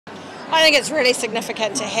I think it's really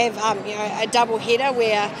significant to have a double header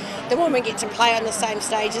where the women get to play on the same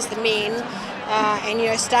stage as the men,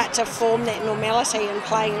 and start to form that normality and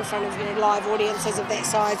playing in front of live audiences of that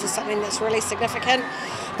size is something that's really significant.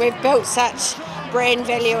 We've built such brand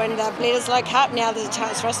value in the Bledisloe Cup. Now there's a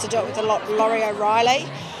chance for us to do it with Laurie O'Reilly,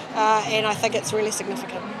 and I think it's really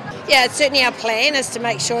significant. Yeah, it's certainly our plan is to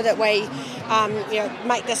make sure that we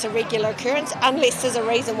make this a regular occurrence, unless there's a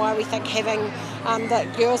reason why we think having the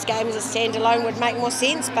girls' game as a standalone would make more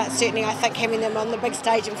sense, but certainly I think having them on the big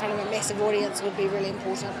stage in front of a massive audience would be really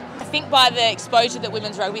important. I think by the exposure that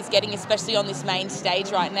women's rugby is getting, especially on this main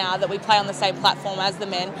stage right now, that we play on the same platform as the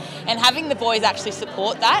men, and having the boys actually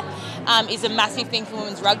support that is a massive thing for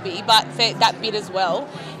women's rugby, but for that bit as well,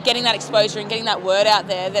 getting that exposure and getting that word out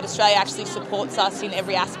there that Australia actually supports us in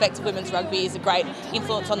every aspect of women's rugby is a great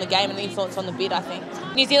influence on the game and influence on the bid, I think.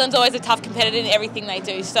 New Zealand's always a tough competitor in everything they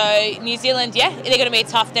do. So New Zealand, yeah, they're going to be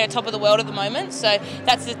tough. They're top of the world at the moment. So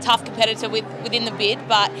that's a tough competitor within the bid.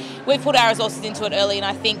 But we've put our resources into it early, and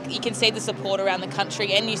I think you can see the support around the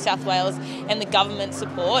country and New South Wales, and the government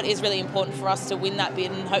support is really important for us to win that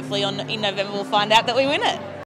bid. And hopefully in November we'll find out that we win it.